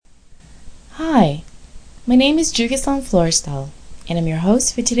Hi, my name is Jugesan Florestal, and I'm your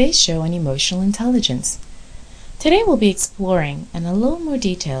host for today's show on emotional intelligence. Today we'll be exploring, in a little more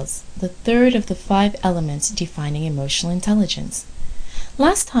details, the third of the 5 elements defining emotional intelligence.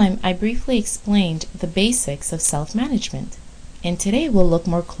 Last time I briefly explained the basics of self-management, and today we'll look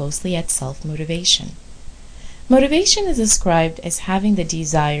more closely at self-motivation. Motivation is described as having the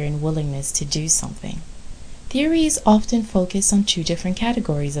desire and willingness to do something. Theories often focus on 2 different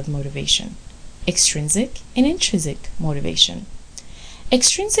categories of motivation: extrinsic and intrinsic motivation.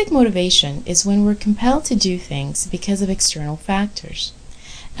 Extrinsic motivation is when we're compelled to do things because of external factors.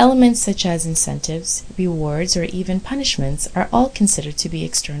 Elements such as incentives, rewards, or even punishments are all considered to be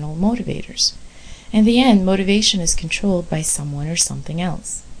external motivators. In the end, motivation is controlled by someone or something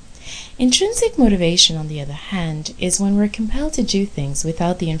else. Intrinsic motivation, on the other hand, is when we're compelled to do things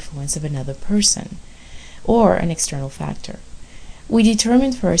without the influence of another person or an external factor. We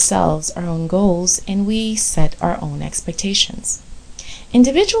determine for ourselves our own goals and we set our own expectations.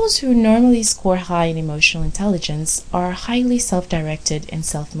 Individuals who normally score high in emotional intelligence are highly self-directed and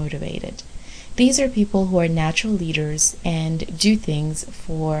self-motivated. These are people who are natural leaders and do things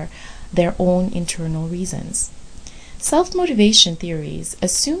for their own internal reasons. Self-motivation theories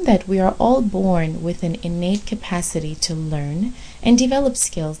assume that we are all born with an innate capacity to learn and develop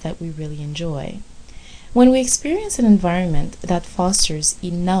skills that we really enjoy. When we experience an environment that fosters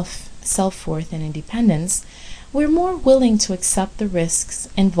enough self-worth and independence, we're more willing to accept the risks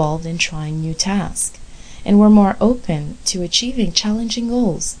involved in trying new tasks, and we're more open to achieving challenging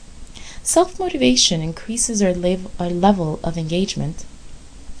goals. Self-motivation increases our level of engagement,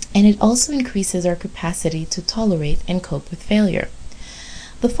 and it also increases our capacity to tolerate and cope with failure.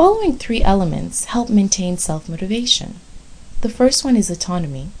 The following 3 elements help maintain self-motivation. The first one is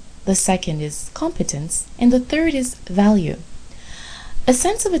autonomy. The second is competence, and the third is value. A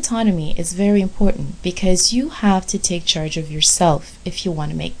sense of autonomy is very important because you have to take charge of yourself if you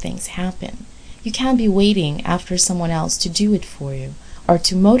want to make things happen. You can't be waiting after someone else to do it for you or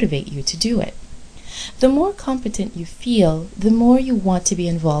to motivate you to do it. The more competent you feel, the more you want to be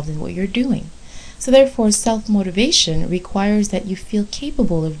involved in what you're doing. So therefore, self-motivation requires that you feel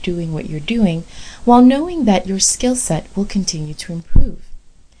capable of doing what you're doing while knowing that your skill set will continue to improve.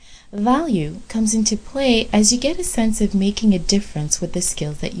 Value comes into play as you get a sense of making a difference with the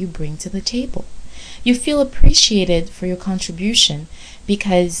skills that you bring to the table. You feel appreciated for your contribution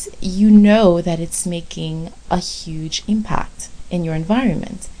because you know that it's making a huge impact in your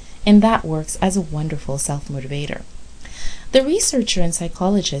environment, and that works as a wonderful self-motivator. The researcher and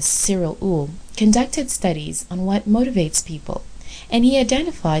psychologist Cyril Uhl conducted studies on what motivates people, and he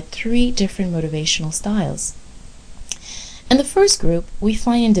identified 3 different motivational styles. In the first group, we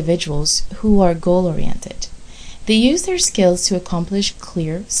find individuals who are goal-oriented. They use their skills to accomplish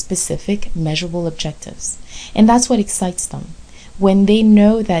clear, specific, measurable objectives, and that's what excites them. When they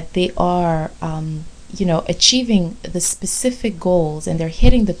know that they are achieving the specific goals and they're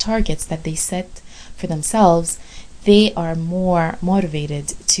hitting the targets that they set for themselves, they are more motivated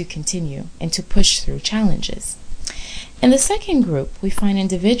to continue and to push through challenges. In the second group, we find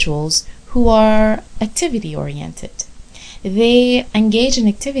individuals who are activity-oriented. They engage in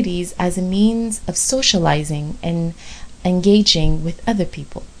activities as a means of socializing and engaging with other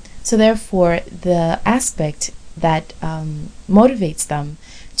people. So therefore, the aspect that motivates them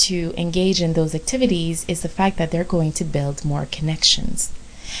to engage in those activities is the fact that they're going to build more connections.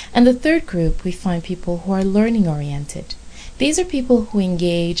 And the third group, we find people who are learning oriented. These are people who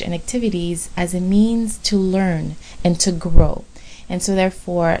engage in activities as a means to learn and to grow. And so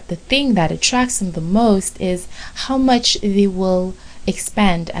therefore, the thing that attracts them the most is how much they will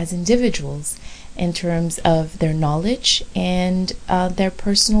expand as individuals in terms of their knowledge and their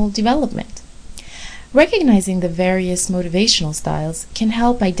personal development. Recognizing the various motivational styles can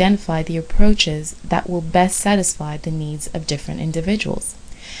help identify the approaches that will best satisfy the needs of different individuals.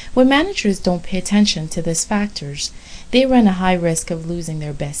 When managers don't pay attention to these factors, they run a high risk of losing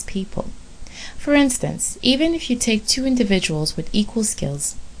their best people. For instance, even if you take 2 individuals with equal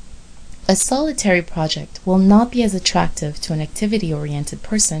skills, a solitary project will not be as attractive to an activity-oriented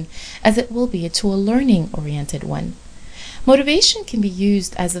person as it will be to a learning-oriented one. Motivation can be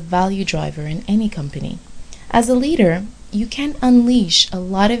used as a value driver in any company. As a leader, you can unleash a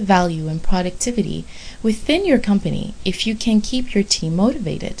lot of value and productivity within your company if you can keep your team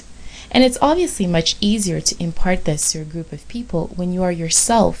motivated. And it's obviously much easier to impart this to a group of people when you are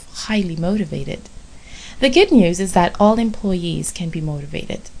yourself highly motivated. The good news is that all employees can be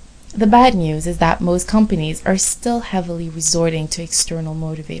motivated. The bad news is that most companies are still heavily resorting to external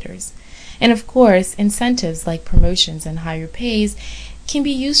motivators. And of course, incentives like promotions and higher pays can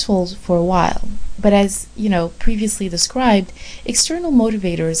be useful for a while, but as previously described, external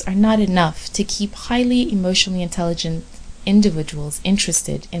motivators are not enough to keep highly emotionally intelligent individuals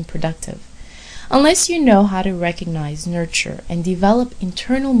interested and productive. Unless you know how to recognize, nurture, and develop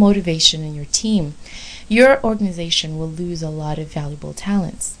internal motivation in your team, your organization will lose a lot of valuable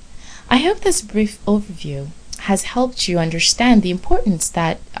talents. I hope this brief overview has helped you understand the importance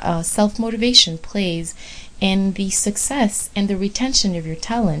that self-motivation plays in the success and the retention of your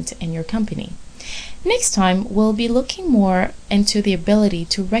talent in your company. Next time, we'll be looking more into the ability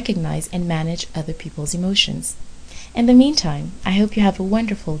to recognize and manage other people's emotions. In the meantime, I hope you have a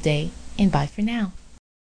wonderful day, and bye for now.